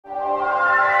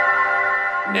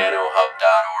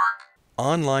nanohub.org.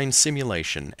 Online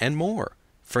simulation and more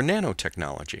for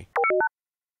nanotechnology.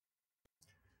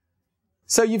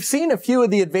 So you've seen a few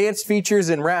of the advanced features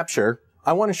in Rappture.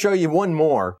 I want to show you one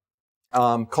more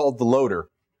called the loader.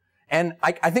 And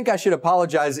I think I should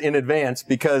apologize in advance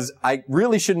because I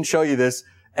really shouldn't show you this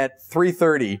at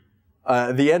 3:30,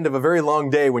 the end of a very long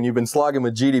day when you've been slogging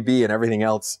with GDB and everything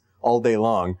else all day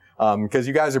long, because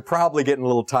you guys are probably getting a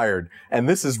little tired, and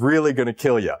this is really going to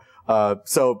kill you.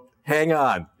 So hang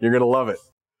on. You're going to love it.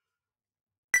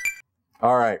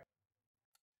 All right.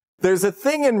 There's a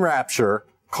thing in Rappture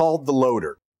called the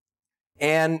loader,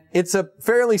 and it's a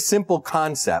fairly simple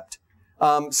concept.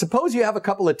 Suppose you have a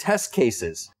couple of test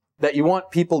cases that you want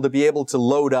people to be able to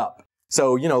load up.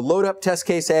 So, load up test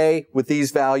case A with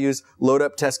these values, load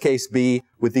up test case B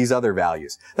with these other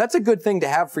values. That's a good thing to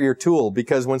have for your tool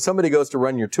because when somebody goes to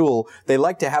run your tool, they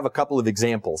like to have a couple of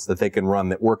examples that they can run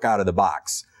that work out of the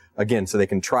box. Again, so they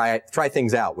can try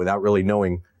things out without really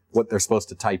knowing what they're supposed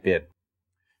to type in.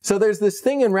 So there's this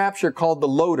thing in Rappture called the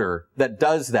loader that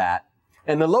does that.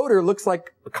 And the loader looks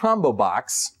like a combo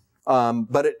box.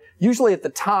 But usually at the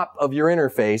top of your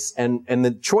interface, and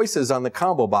the choices on the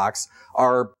combo box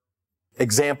are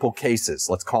example cases.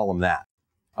 Let's call them that.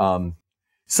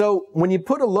 So when you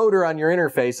put a loader on your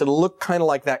interface, it'll look kind of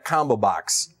like that combo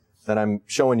box that I'm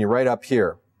showing you right up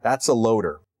here. That's a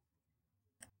loader.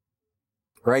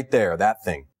 Right there, that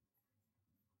thing.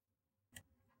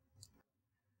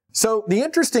 So the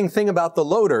interesting thing about the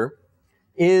loader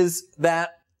is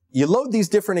that you load these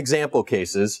different example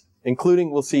cases,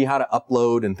 including we'll see how to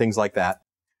upload and things like that.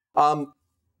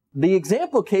 The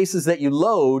example cases that you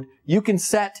load, you can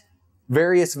set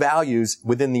various values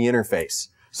within the interface.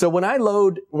 So when I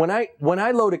load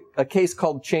a case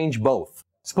called change both,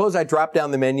 suppose I drop down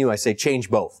the menu, I say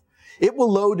change both. It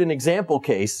will load an example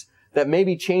case that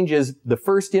maybe changes the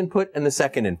first input and the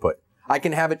second input. I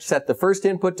can have it set the first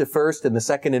input to first and the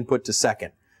second input to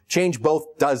second. Change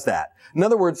both does that. In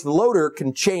other words, the loader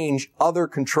can change other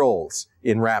controls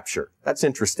in Rappture. That's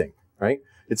interesting, right?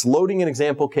 It's loading an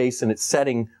example case and it's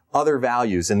setting other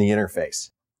values in the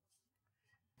interface.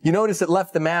 You notice it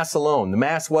left the mass alone. The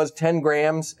mass was 10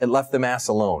 grams. It left the mass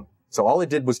alone. So all it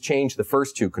did was change the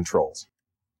first two controls.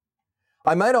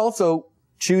 I might also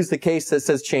choose the case that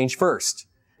says change first.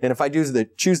 And if I choose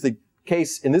the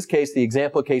case, in this case, the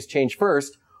example case change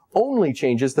first only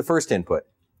changes the first input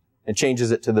and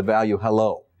changes it to the value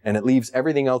hello. And it leaves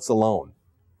everything else alone.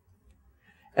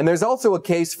 And there's also a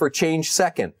case for change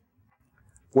second,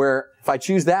 where if I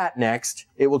choose that next,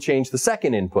 it will change the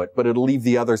second input, but it'll leave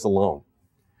the others alone.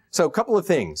 So a couple of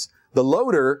things. The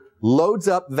loader loads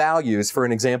up values for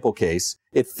an example case.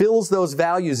 It fills those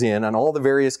values in on all the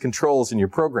various controls in your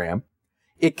program.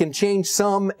 It can change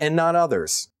some and not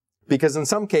others. Because in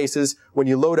some cases, when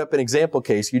you load up an example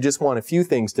case, you just want a few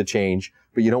things to change,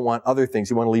 but you don't want other things.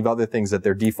 You want to leave other things at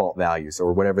their default values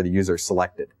or whatever the user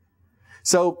selected.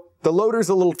 So the loader's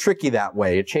a little tricky that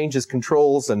way. It changes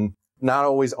controls and not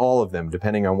always all of them,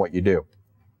 depending on what you do.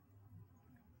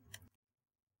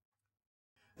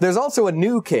 There's also a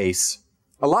new case.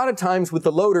 A lot of times with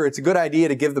the loader, it's a good idea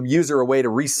to give the user a way to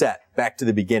reset back to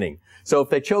the beginning. So if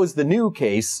they chose the new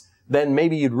case, then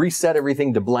maybe you'd reset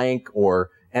everything to blank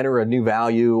or enter a new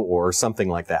value or something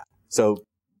like that. So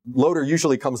loader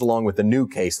usually comes along with a new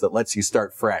case that lets you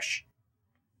start fresh.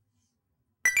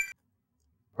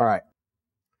 All right.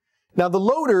 Now the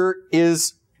loader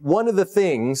is one of the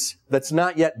things that's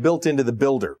not yet built into the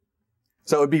builder.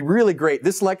 So it'd be really great.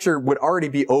 This lecture would already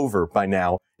be over by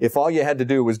now if all you had to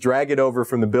do was drag it over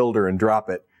from the builder and drop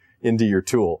it into your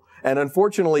tool. And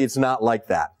unfortunately, it's not like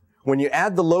that. When you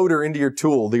add the loader into your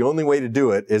tool, the only way to do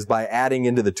it is by adding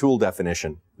into the tool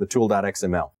definition, the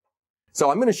tool.xml. So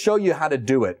I'm going to show you how to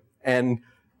do it. And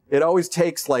it always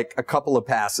takes like a couple of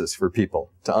passes for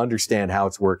people to understand how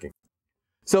it's working.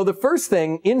 So the first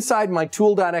thing, inside my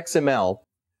tool.xml,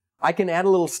 I can add a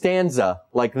little stanza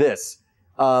like this.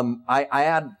 I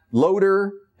add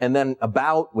loader and then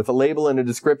about with a label and a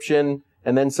description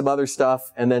and then some other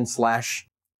stuff and then slash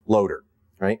loader,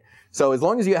 right? So as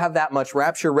long as you have that much,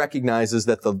 Rappture recognizes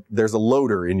that there's a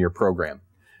loader in your program.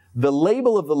 The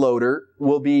label of the loader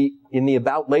will be in the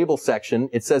about label section.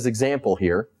 It says example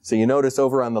here. So you notice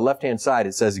over on the left-hand side,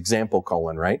 it says example :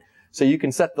 right? So you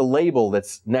can set the label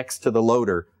that's next to the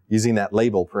loader using that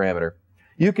label parameter.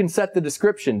 You can set the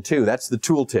description too. That's the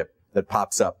tooltip that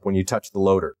pops up when you touch the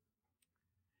loader.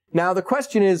 Now the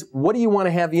question is, what do you want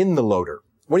to have in the loader?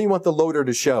 What do you want the loader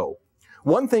to show?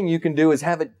 One thing you can do is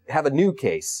have a new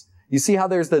case. You see how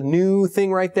there's the new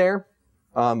thing right there?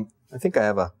 I think I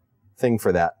have a thing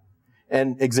for that.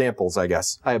 And examples, I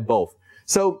guess. I have both.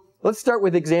 So let's start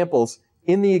with examples.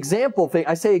 in the example thing,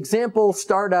 I say example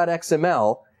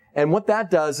star.xml, and what that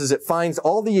does is it finds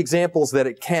all the examples that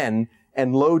it can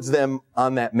and loads them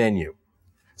on that menu.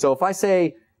 So if I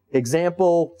say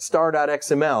example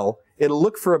star.xml, it'll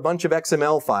look for a bunch of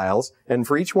XML files, and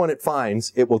for each one it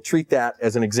finds, it will treat that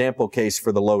as an example case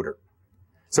for the loader.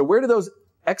 So where do those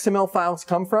XML files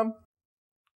come from?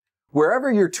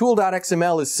 Wherever your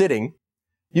tool.xml is sitting,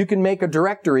 you can make a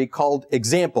directory called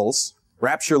examples.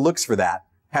 Rappture looks for that.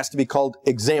 Has to be called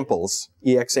examples,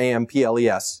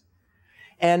 E-X-A-M-P-L-E-S.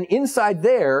 And inside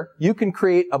there, you can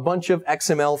create a bunch of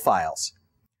XML files.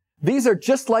 These are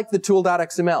just like the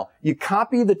tool.xml. You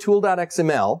copy the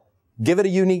tool.xml, give it a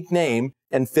unique name,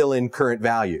 and fill in current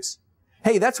values.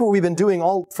 Hey, that's what we've been doing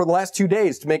all for the last 2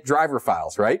 days to make driver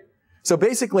files, right? So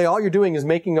basically, all you're doing is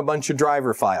making a bunch of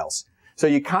driver files. So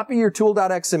you copy your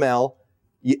tool.xml,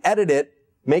 you edit it,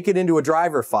 make it into a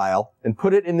driver file, and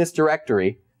put it in this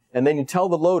directory, and then you tell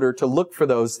the loader to look for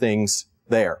those things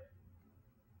there.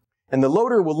 And the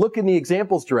loader will look in the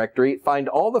examples directory, find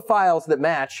all the files that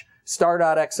match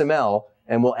star.xml,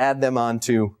 and will add them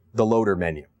onto the loader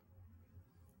menu.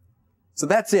 So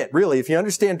that's it, really. If you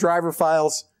understand driver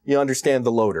files, you understand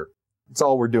the loader. That's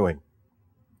all we're doing.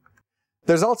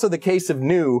 There's also the case of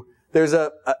new.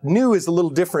 New is a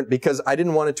little different because I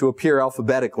didn't want it to appear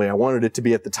alphabetically. I wanted it to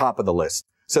be at the top of the list.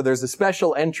 So there's a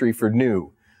special entry for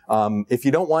new. If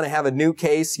you don't want to have a new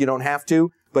case, you don't have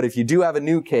to. But if you do have a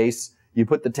new case, you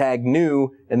put the tag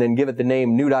new and then give it the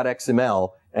name new.xml,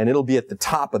 and it'll be at the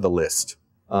top of the list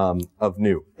of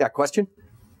new. Yeah, question?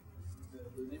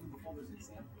 The name of the folder is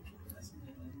example. That's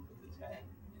when you put the tag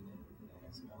and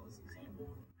then XML is example.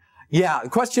 Yeah, the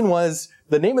question was,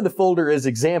 the name of the folder is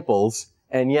examples,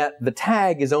 and yet the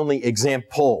tag is only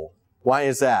example. Why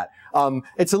is that?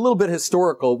 It's a little bit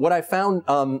historical. What I found,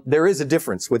 there is a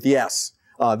difference with the S.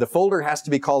 The folder has to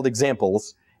be called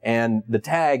examples, and the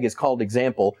tag is called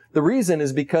example. The reason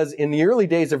is because in the early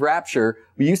days of Rappture,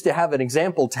 we used to have an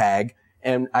example tag,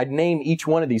 and I'd name each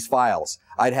one of these files.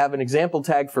 I'd have an example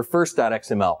tag for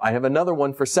first.xml. I have another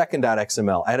one for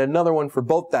second.xml. I had another one for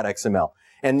both.xml.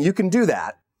 And you can do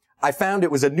that. I found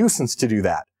it was a nuisance to do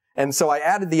that. And so I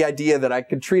added the idea that I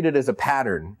could treat it as a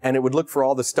pattern, and it would look for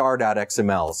all the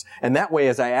star.xmls. And that way,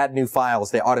 as I add new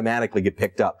files, they automatically get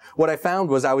picked up. What I found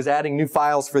was I was adding new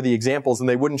files for the examples, and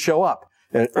they wouldn't show up.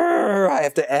 And I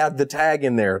have to add the tag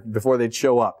in there before they'd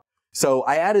show up. So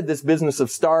I added this business of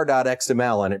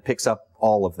star.xml, and it picks up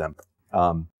all of them.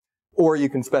 Or you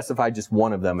can specify just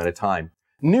one of them at a time.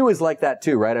 New is like that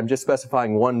too, right? I'm just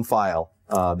specifying one file,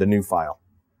 the new file.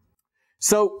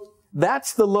 So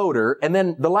that's the loader, and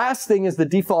then the last thing is the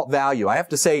default value. I have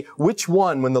to say which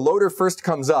one, when the loader first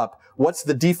comes up, what's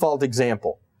the default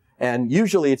example? And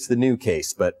usually it's the new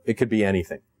case, but it could be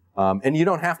anything. And you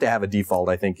don't have to have a default,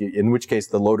 I think, in which case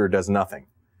the loader does nothing.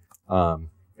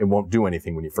 It won't do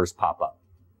anything when you first pop up.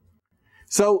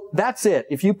 So that's it.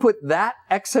 If you put that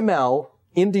XML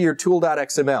into your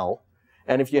tool.xml,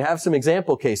 and if you have some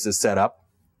example cases set up,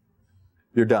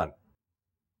 you're done.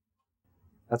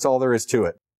 That's all there is to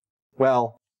it.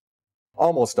 Well,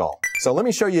 almost all. So let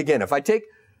me show you again. If I take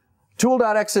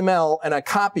tool.xml and I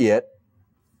copy it,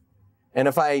 and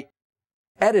if I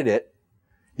edit it,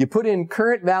 you put in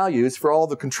current values for all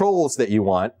the controls that you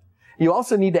want. You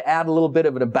also need to add a little bit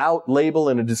of an about label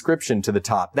and a description to the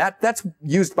top. That's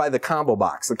used by the combo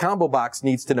box. The combo box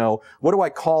needs to know, what do I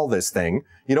call this thing?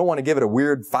 You don't want to give it a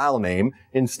weird file name.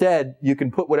 Instead, you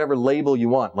can put whatever label you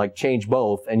want, like change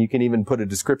both, and you can even put a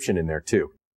description in there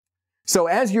too. So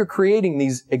as you're creating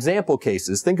these example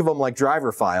cases, think of them like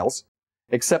driver files,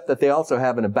 except that they also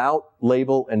have an about,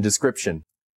 label, and description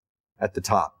at the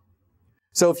top.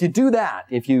 So if you do that,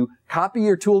 if you copy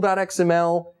your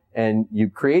tool.xml and you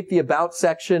create the about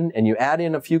section and you add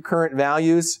in a few current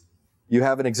values, you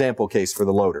have an example case for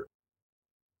the loader.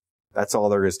 That's all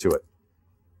there is to it.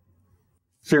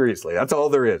 Seriously, that's all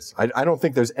there is. I don't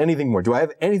think there's anything more. Do I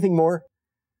have anything more?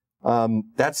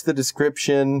 That's the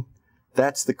description.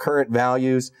 That's the current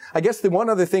values. I guess the one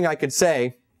other thing I could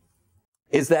say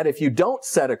is that if you don't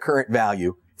set a current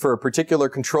value for a particular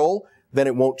control, then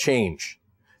it won't change.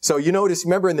 So you notice,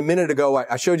 remember in the minute ago,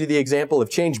 I showed you the example of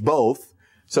change both.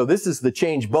 So this is the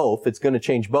change both. It's going to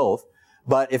change both.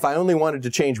 But if I only wanted to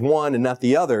change one and not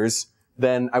the others,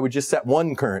 then I would just set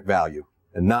one current value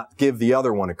and not give the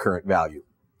other one a current value.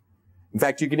 In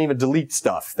fact, you can even delete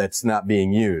stuff that's not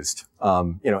being used.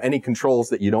 Any controls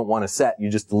that you don't want to set, you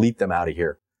just delete them out of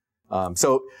here.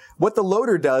 So what the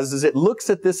loader does is it looks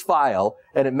at this file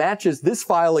and it matches this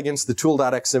file against the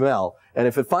tool.xml. And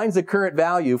if it finds a current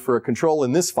value for a control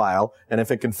in this file, and if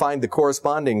it can find the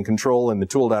corresponding control in the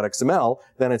tool.xml,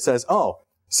 then it says, oh,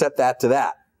 set that to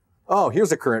that. Oh,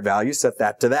 here's a current value, set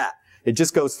that to that. It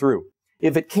just goes through.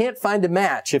 If it can't find a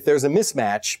match, if there's a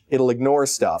mismatch, it'll ignore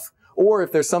stuff. Or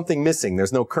if there's something missing,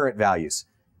 there's no current values,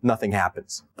 nothing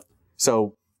happens.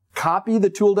 So copy the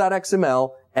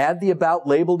tool.xml, add the about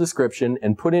label description,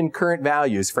 and put in current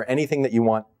values for anything that you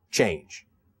want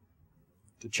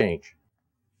to change.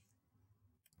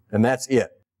 And that's it.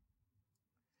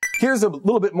 Here's a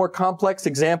little bit more complex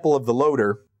example of the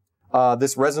loader,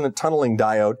 this resonant tunneling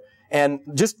diode. And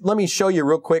just let me show you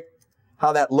real quick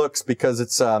how that looks, because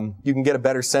it's you can get a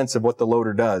better sense of what the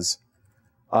loader does.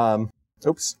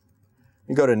 Oops.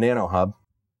 You go to NanoHub.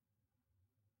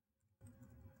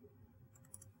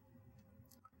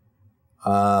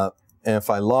 And if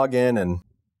I log in and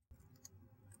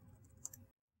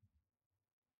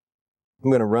I'm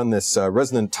going to run this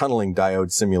resonant tunneling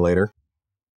diode simulator.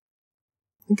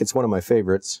 I think it's one of my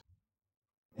favorites.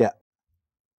 Yeah.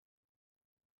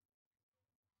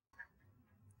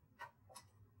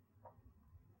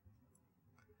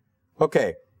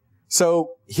 Okay.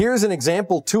 So here's an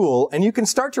example tool, and you can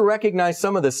start to recognize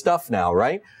some of this stuff now,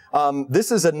 right?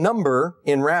 This is a number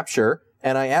in Rappture,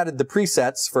 and I added the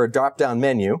presets for a drop-down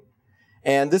menu.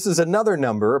 And this is another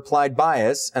number, applied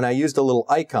bias, and I used a little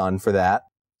icon for that.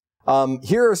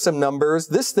 Here are some numbers.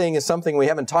 This thing is something we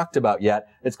haven't talked about yet.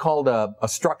 It's called a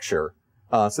structure.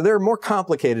 So there are more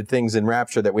complicated things in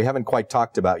Rappture that we haven't quite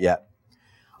talked about yet.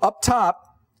 Up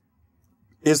top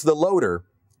is the loader.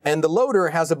 And the loader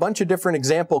has a bunch of different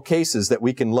example cases that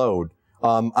we can load.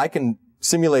 I can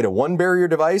simulate a 1-barrier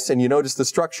device, and you notice the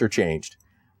structure changed.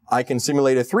 I can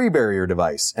simulate a 3-barrier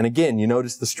device, and again, you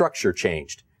notice the structure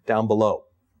changed down below.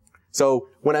 So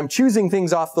when I'm choosing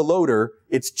things off the loader,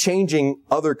 it's changing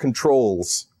other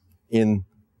controls in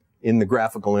the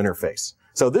graphical interface.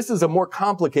 So this is a more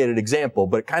complicated example,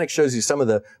 but it kind of shows you some of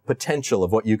the potential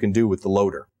of what you can do with the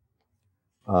loader.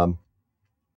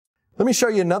 Let me show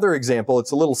you another example.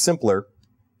 It's a little simpler.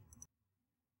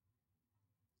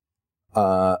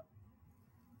 I'll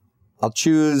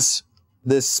choose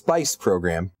this SPICE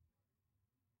program.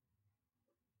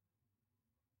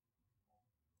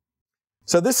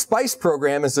 So this SPICE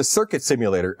program is a circuit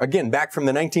simulator, again, back from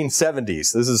the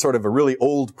 1970s. This is sort of a really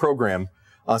old program,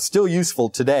 still useful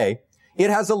today. It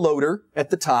has a loader at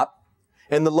the top,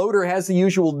 and the loader has the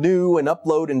usual new and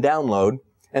upload and download,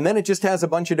 and then it just has a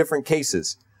bunch of different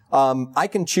cases. I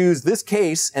can choose this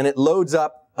case, and it loads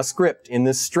up a script in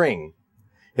this string.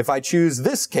 If I choose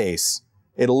this case,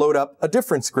 it'll load up a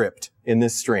different script in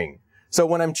this string. So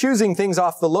when I'm choosing things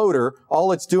off the loader,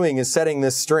 all it's doing is setting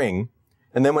this string,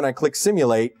 and then when I click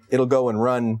simulate, it'll go and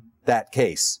run that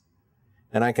case.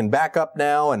 And I can back up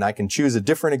now, and I can choose a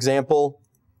different example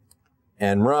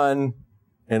and run,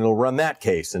 and it'll run that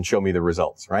case and show me the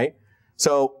results, right?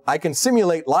 So I can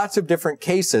simulate lots of different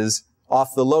cases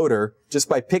off the loader just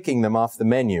by picking them off the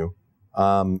menu. Did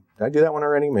I do that one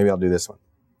already? Maybe I'll do this one.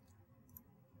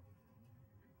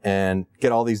 And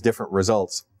get all these different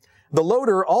results. The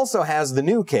loader also has the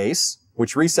new case,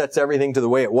 which resets everything to the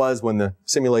way it was when the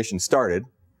simulation started.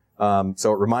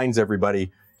 So it reminds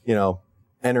everybody, you know,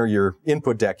 enter your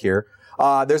input deck here.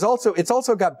 It's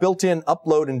also got built-in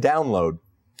upload and download.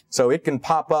 So it can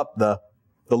pop up, the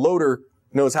loader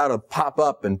knows how to pop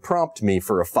up and prompt me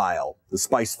for a file, the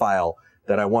SPICE file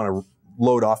that I want to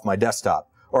load off my desktop.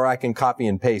 Or I can copy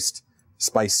and paste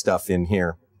SPICE stuff in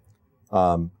here.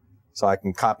 So I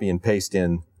can copy and paste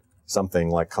in something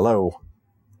like hello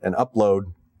and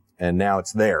upload, and now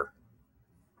it's there.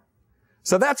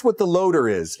 So that's what the loader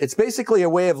is. It's basically a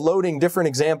way of loading different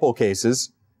example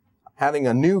cases, having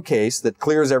a new case that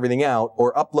clears everything out,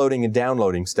 or uploading and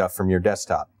downloading stuff from your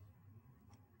desktop.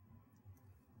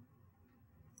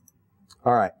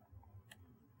 All right.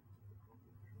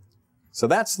 So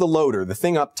that's the loader, the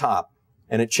thing up top,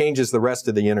 and it changes the rest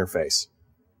of the interface,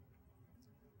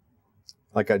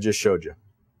 like I just showed you.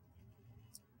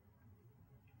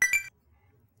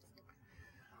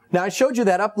 Now I showed you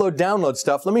that upload-download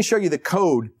stuff. Let me show you the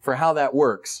code for how that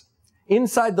works.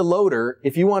 Inside the loader,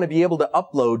 if you want to be able to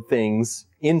upload things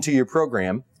into your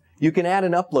program, you can add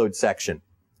an upload section.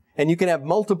 And you can have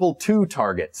multiple to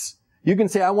targets. You can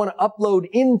say, I want to upload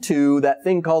into that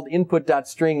thing called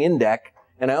input.string index,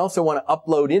 and I also want to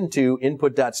upload into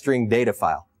input.string data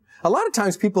file. A lot of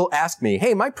times people ask me,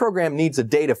 hey, my program needs a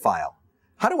data file.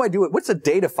 How do I do it? What's a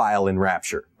data file in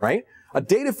Rappture, right? A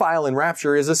data file in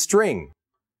Rappture is a string.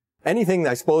 Anything,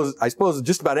 I suppose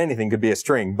just about anything could be a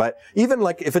string, but even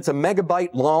like if it's a megabyte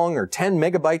long or 10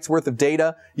 megabytes worth of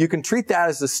data, you can treat that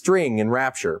as a string in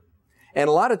Rappture. And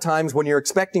a lot of times when you're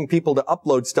expecting people to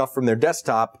upload stuff from their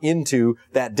desktop into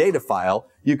that data file,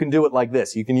 you can do it like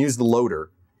this. You can use the loader,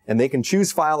 and they can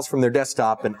choose files from their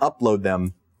desktop and upload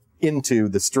them into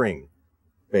the string,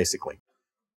 basically.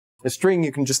 A string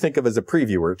you can just think of as a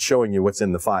previewer. It's showing you what's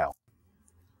in the file.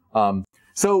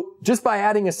 So just by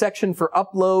adding a section for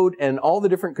upload and all the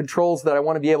different controls that I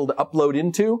want to be able to upload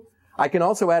into, I can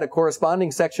also add a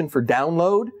corresponding section for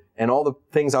download and all the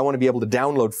things I want to be able to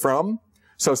download from.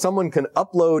 So someone can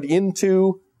upload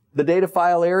into the data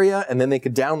file area, and then they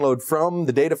could download from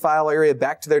the data file area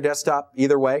back to their desktop,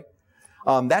 either way.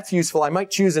 That's useful. I might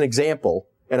choose an example,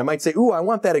 and I might say, ooh, I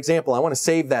want that example. I want to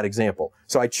save that example.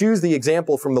 So I choose the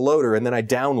example from the loader, and then I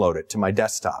download it to my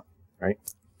desktop, right?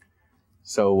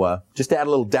 So just add a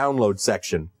little download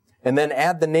section, and then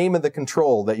add the name of the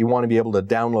control that you want to be able to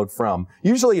download from.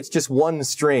 Usually it's just one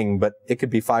string, but it could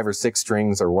be 5 or 6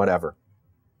 strings or whatever.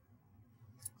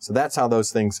 So that's how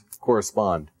those things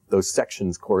correspond. Those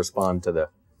sections correspond to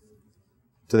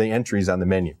the entries on the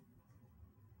menu.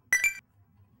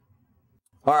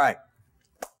 All right.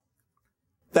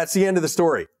 That's the end of the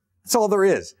story. That's all there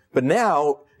is. But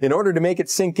now, in order to make it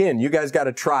sink in, you guys got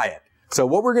to try it. So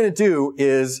what we're going to do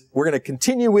is we're going to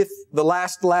continue with the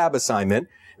last lab assignment,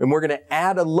 and we're going to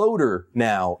add a loader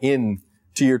now in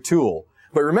to your tool.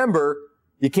 But remember,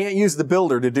 you can't use the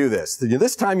builder to do this.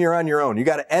 This time you're on your own. You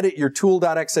got to edit your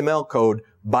tool.xml code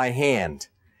by hand.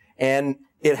 And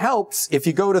it helps if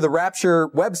you go to the Rappture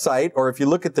website, or if you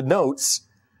look at the notes.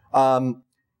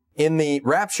 In the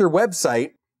Rappture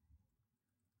website,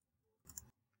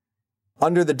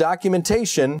 under the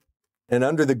documentation and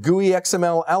under the GUI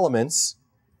XML elements,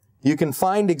 you can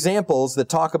find examples that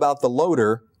talk about the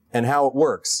loader and how it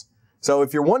works. So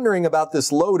if you're wondering about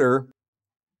this loader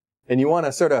and you want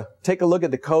to sort of take a look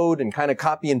at the code and kind of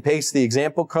copy and paste the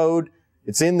example code,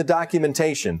 it's in the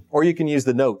documentation, or you can use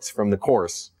the notes from the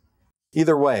course.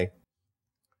 Either way.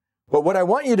 But what I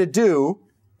want you to do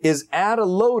is add a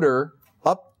loader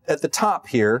up at the top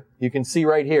here. You can see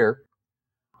right here.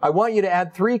 I want you to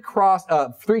add three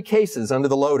cases under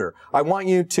the loader. I want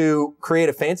you to create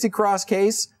a fancy cross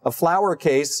case, a flower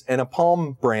case, and a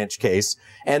palm branch case.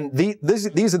 And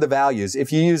these are the values.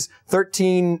 If you use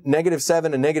 13,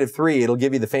 -7, and -3, it'll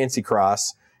give you the fancy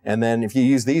cross. And then if you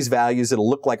use these values, it'll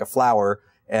look like a flower.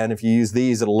 And if you use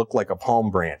these, it'll look like a palm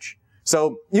branch.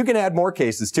 So you can add more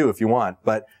cases too if you want.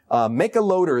 But make a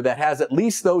loader that has at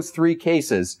least those 3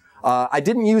 cases. I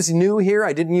didn't use new here.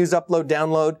 I didn't use upload,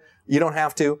 download. You don't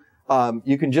have to.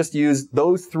 You can just use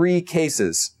those 3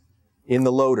 cases in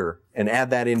the loader and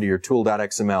add that into your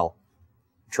tool.xml.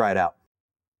 Try it out.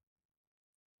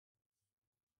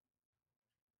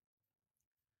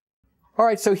 All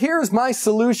right, so here's my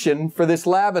solution for this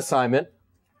lab assignment.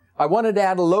 I wanted to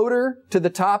add a loader to the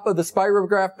top of the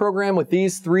spirograph program with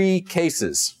these 3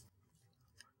 cases.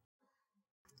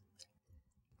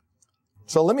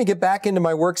 So let me get back into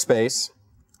my workspace.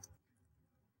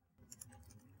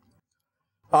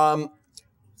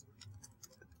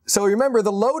 So remember,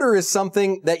 the loader is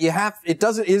something that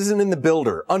isn't in the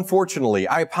builder. Unfortunately,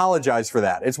 I apologize for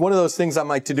that. It's one of those things on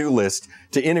my to-do list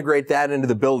to integrate that into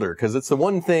the builder, because it's the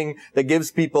one thing that gives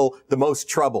people the most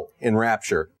trouble in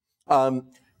Rappture.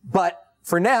 But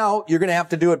for now, you're going to have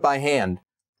to do it by hand.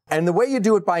 And the way you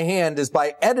do it by hand is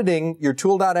by editing your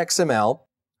tool.xml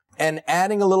and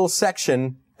adding a little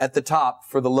section at the top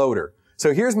for the loader.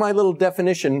 So here's my little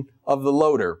definition of the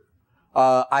loader.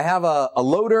 I have a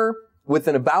loader with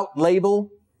an about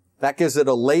label. That gives it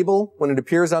a label when it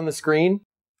appears on the screen.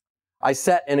 I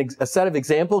set a set of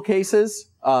example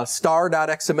cases,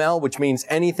 star.xml, which means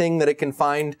anything that it can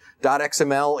find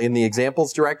 .xml in the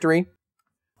examples directory.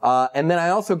 And then I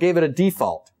also gave it a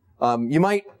default. You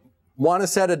might want to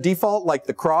set a default like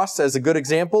the cross as a good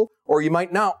example, or you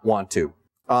might not want to.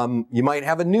 You might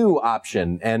have a new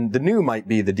option, and the new might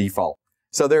be the default.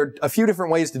 So there are a few different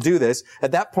ways to do this.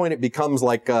 At that point, it becomes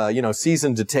like,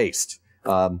 seasoned to taste.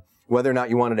 Whether or not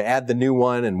you wanted to add the new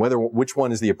one and which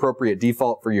one is the appropriate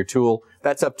default for your tool,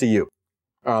 that's up to you.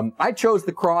 I chose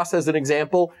the cross as an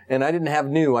example, and I didn't have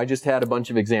new. I just had a bunch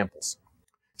of examples.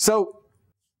 So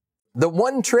the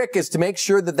one trick is to make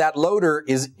sure that that loader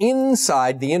is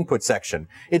inside the input section.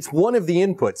 It's one of the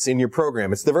inputs in your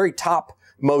program. It's the very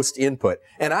topmost input.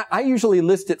 And I usually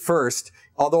list it first,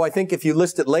 although I think if you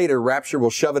list it later, Rappture will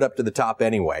shove it up to the top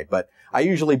anyway. But I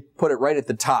usually put it right at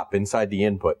the top inside the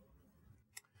input.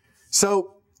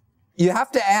 So you have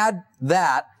to add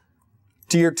that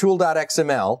to your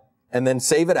tool.xml and then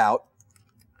save it out.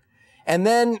 And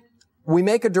then we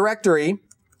make a directory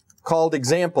called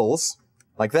examples,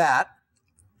 like that.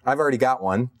 I've already got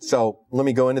one, so let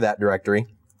me go into that directory.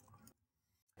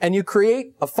 And you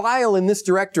create a file in this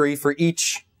directory for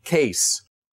each case.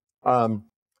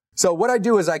 So what I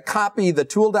do is I copy the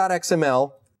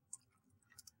tool.xml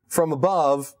from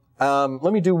above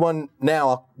let me do one now.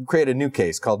 I'll create a new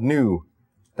case called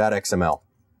new.xml.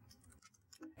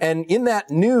 And in that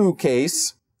new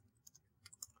case,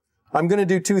 I'm going to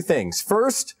do two things.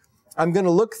 First, I'm going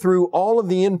to look through all of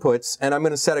the inputs and I'm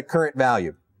going to set a current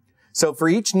value. So for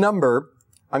each number,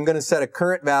 I'm going to set a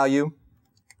current value,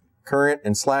 current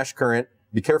and slash current.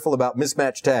 Be careful about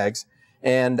mismatch tags.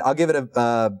 And I'll give it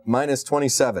a minus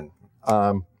 27.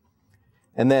 And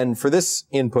then for this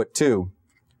input too,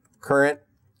 current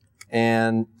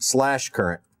and slash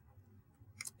current.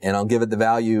 And I'll give it the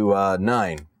value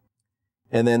 9.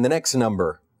 And then the next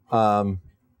number,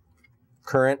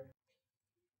 current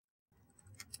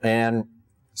and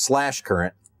slash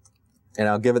current. And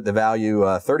I'll give it the value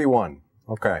 31.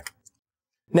 Okay.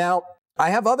 Now, I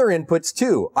have other inputs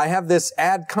too. I have this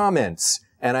add comments,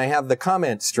 and I have the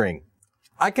comment string.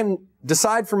 I can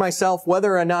decide for myself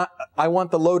whether or not I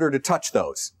want the loader to touch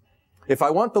those. If I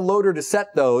want the loader to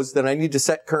set those, then I need to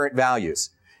set current values.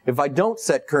 If I don't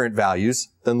set current values,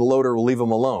 then the loader will leave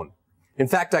them alone. In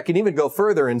fact, I can even go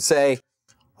further and say,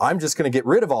 I'm just going to get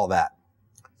rid of all that.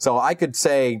 So I could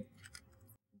say,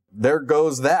 there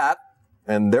goes that,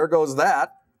 and there goes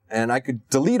that, and I could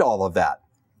delete all of that.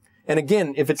 And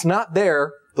again, if it's not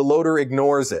there, the loader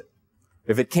ignores it.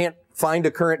 If it can't find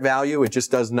a current value, it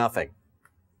just does nothing.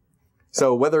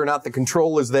 So whether or not the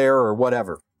control is there or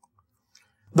whatever.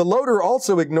 The loader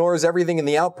also ignores everything in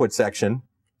the output section,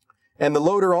 and the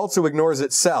loader also ignores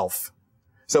itself.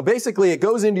 So basically, it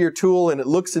goes into your tool and it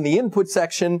looks in the input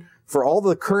section for all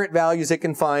the current values it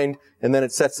can find, and then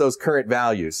it sets those current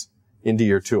values into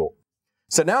your tool.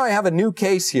 So now I have a new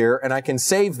case here, and I can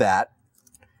save that.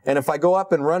 And if I go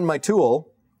up and run my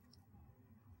tool,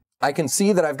 I can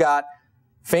see that I've got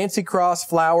fancy cross,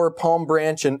 flower, palm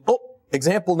branch, and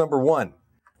example number 1.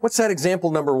 What's that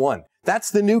example number 1?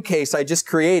 That's the new case I just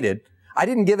created. I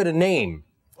didn't give it a name.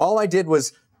 All I did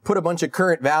was put a bunch of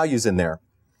current values in there.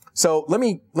 So let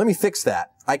me fix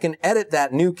that. I can edit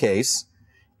that new case,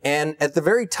 and at the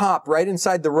very top, right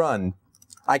inside the run,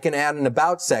 I can add an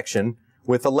about section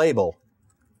with a label.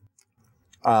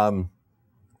 I'll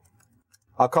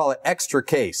call it extra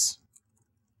case.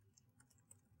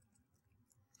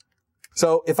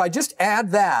 So if I just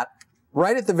add that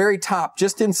right at the very top,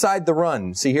 just inside the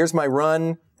run, see, here's my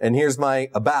run and here's my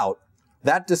about.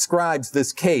 That describes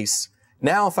this case.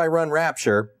 Now if I run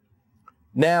Rappture,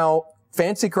 now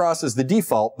Fancy Cross is the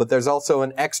default, but there's also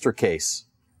an extra case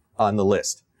on the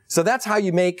list. So that's how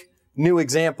you make new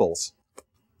examples.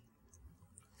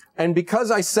 And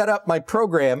because I set up my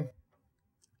program,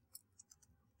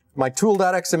 my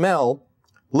tool.xml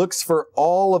looks for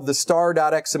all of the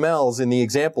star.xmls in the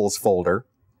examples folder.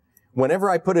 Whenever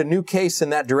I put a new case in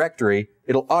that directory,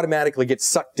 it'll automatically get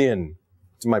sucked in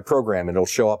to my program and it'll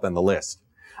show up on the list.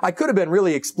 I could have been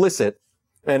really explicit,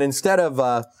 and instead of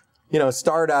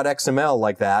star.xml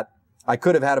like that, I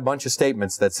could have had a bunch of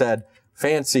statements that said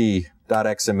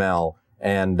fancy.xml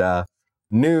and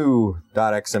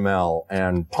new.xml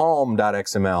and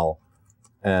palm.xml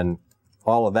and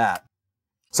all of that.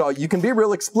 So you can be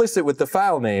real explicit with the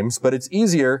file names, but it's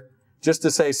easier just to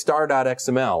say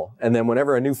star.xml, and then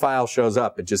whenever a new file shows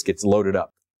up, it just gets loaded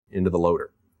up into the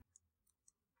loader.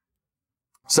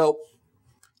 So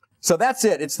that's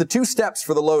it. It's the 2 steps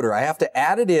for the loader. I have to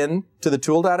add it in to the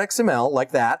tool.xml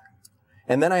like that,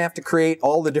 and then I have to create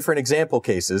all the different example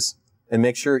cases and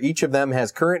make sure each of them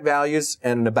has current values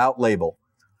and an about label.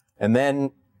 And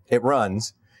then it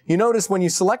runs. You notice when you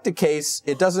select a case,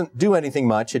 it doesn't do anything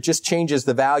much. It just changes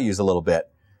the values a little bit.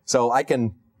 So I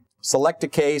can select a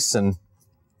case and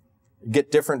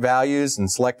get different values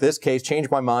and select this case, change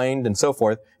my mind, and so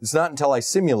forth. It's not until I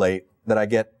simulate that I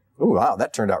get, ooh, wow,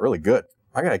 that turned out really good.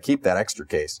 I gotta keep that extra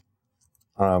case.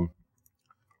 And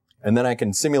then I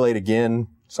can simulate again,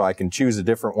 so I can choose a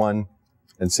different one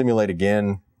and simulate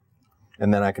again,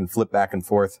 and then I can flip back and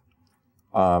forth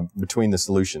between the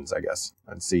solutions, I guess,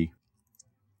 and see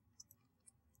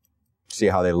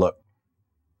how they look.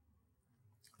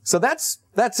 So that's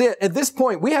it. At this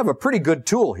point, we have a pretty good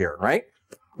tool here, right?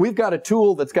 We've got a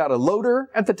tool that's got a loader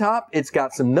at the top. It's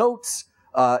got some notes.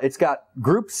 It's got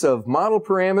groups of model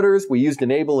parameters. We used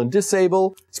enable and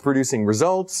disable. It's producing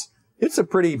results. It's a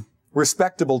pretty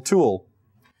respectable tool.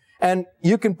 And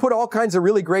you can put all kinds of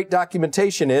really great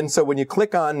documentation in. So when you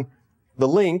click on the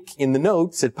link in the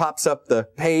notes, it pops up the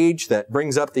page that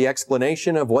brings up the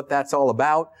explanation of what that's all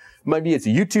about. Maybe it's a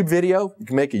YouTube video. You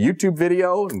can make a YouTube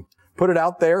video and put it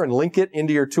out there and link it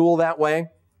into your tool that way,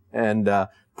 and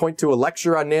point to a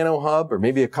lecture on NanoHub or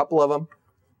maybe a couple of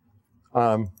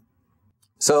them.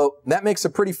 So that makes a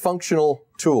pretty functional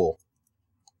tool.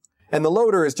 And the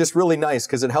loader is just really nice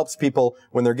because it helps people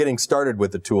when they're getting started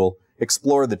with the tool.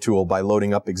 explore the tool by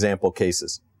loading up example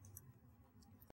cases.